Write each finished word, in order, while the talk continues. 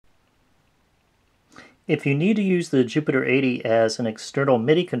If you need to use the Jupiter 80 as an external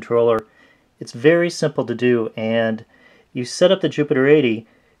MIDI controller, it's very simple to do, and you set up the Jupiter 80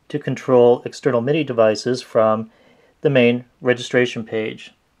 to control external MIDI devices from the main registration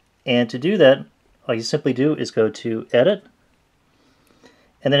page. And to do that, all you simply do is go to Edit,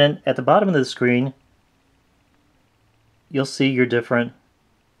 and then at the bottom of the screen you'll see your different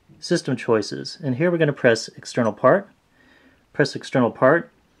system choices. And here we're going to press External Part,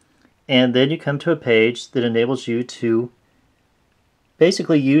 and then you come to a page that enables you to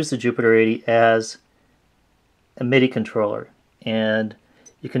basically use the Jupiter 80 as a MIDI controller. And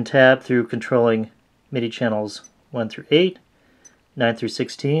you can tab through controlling MIDI channels 1 through 8, 9 through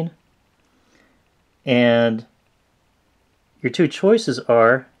 16, and your two choices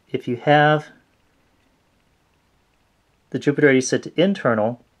are, if you have the Jupiter 80 set to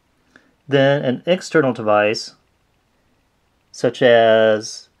internal, then an external device such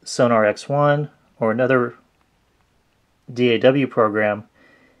as Sonar X1 or another DAW program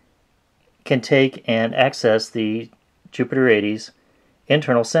can take and access the Jupiter 80's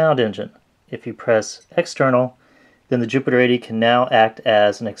internal sound engine. If you press external, then the Jupiter 80 can now act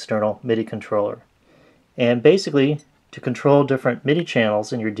as an external MIDI controller. And basically, to control different MIDI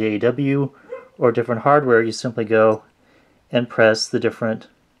channels in your DAW or different hardware, you simply go and press the different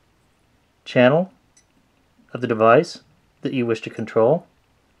channel of the device that you wish to control.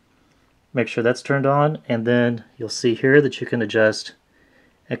 Make sure that's turned on, and then you'll see here that you can adjust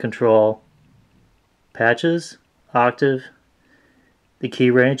and control patches, octave, the key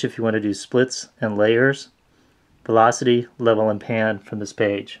range if you want to do splits and layers, velocity, level, and pan from this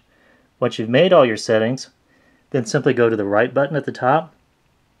page. Once you've made all your settings, then simply go to the right button at the top,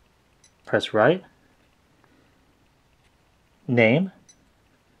 press right, name,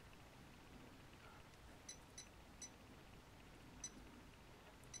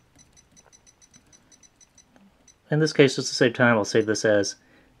 in this case, just to save time, I'll save this as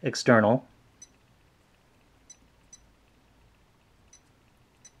external.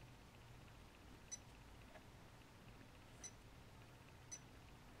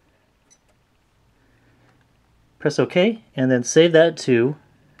 Press OK, and then save that to,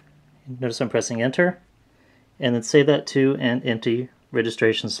 notice I'm pressing enter, and then save that to an empty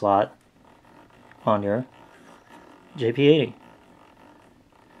registration slot on your JP80.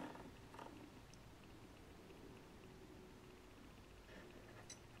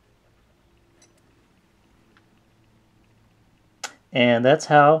 And that's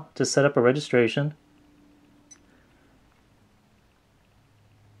how to set up a registration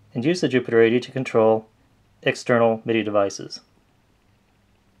and use the Jupiter 80 to control external MIDI devices.